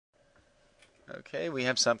Okay, we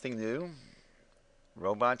have something new.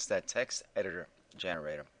 Robots.txt editor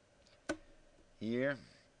generator. Here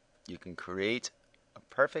you can create a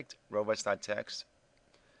perfect robots.txt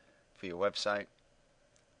for your website,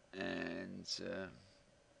 and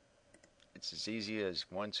it's as easy as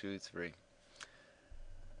 1, 2, 3.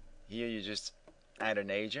 Here you just add an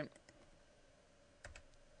agent.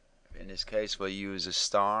 In this case, we'll use a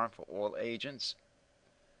star for all agents.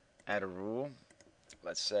 Add a rule.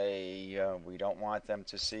 Let's say we don't want them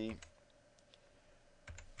to see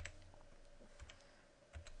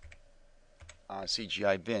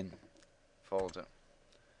CGI bin folder.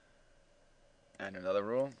 And another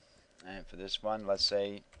rule. And for this one, let's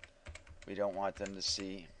say we don't want them to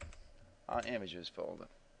see our images folder.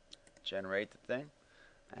 Generate the thing,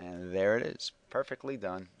 and there it is, perfectly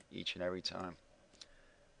done each and every time.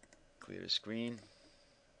 Clear the screen.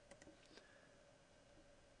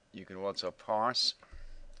 You can also parse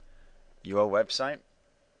your website.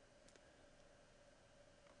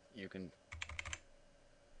 You can,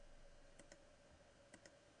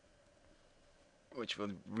 which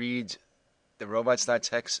will read the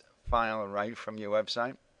robots.txt file right from your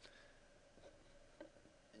website.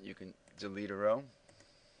 You can delete a row,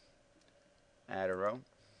 add a row,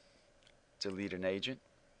 delete an agent,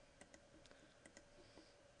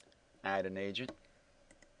 add an agent,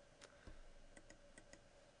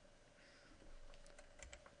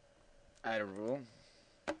 add a rule,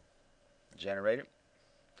 generate it.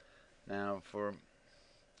 Now for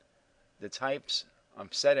the types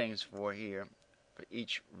of settings for here, for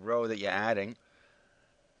each row that you're adding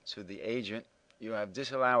to the agent, you have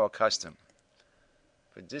disallow or custom.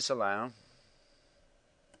 For disallow,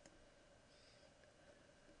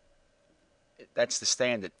 that's the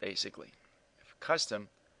standard basically. For custom,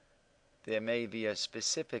 there may be a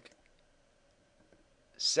specific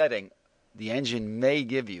setting the engine may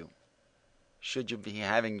give you should you be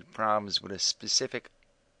having problems with a specific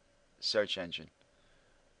search engine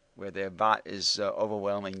where their bot is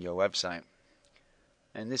overwhelming your website.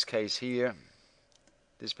 In this case here,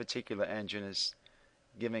 this particular engine is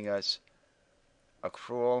giving us a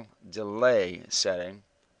crawl delay setting,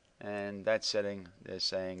 and that setting they're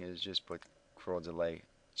saying is just put crawl delay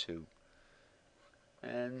 2.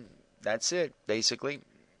 And that's it, basically,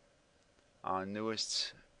 our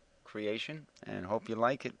newest creation, and hope you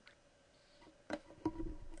like it.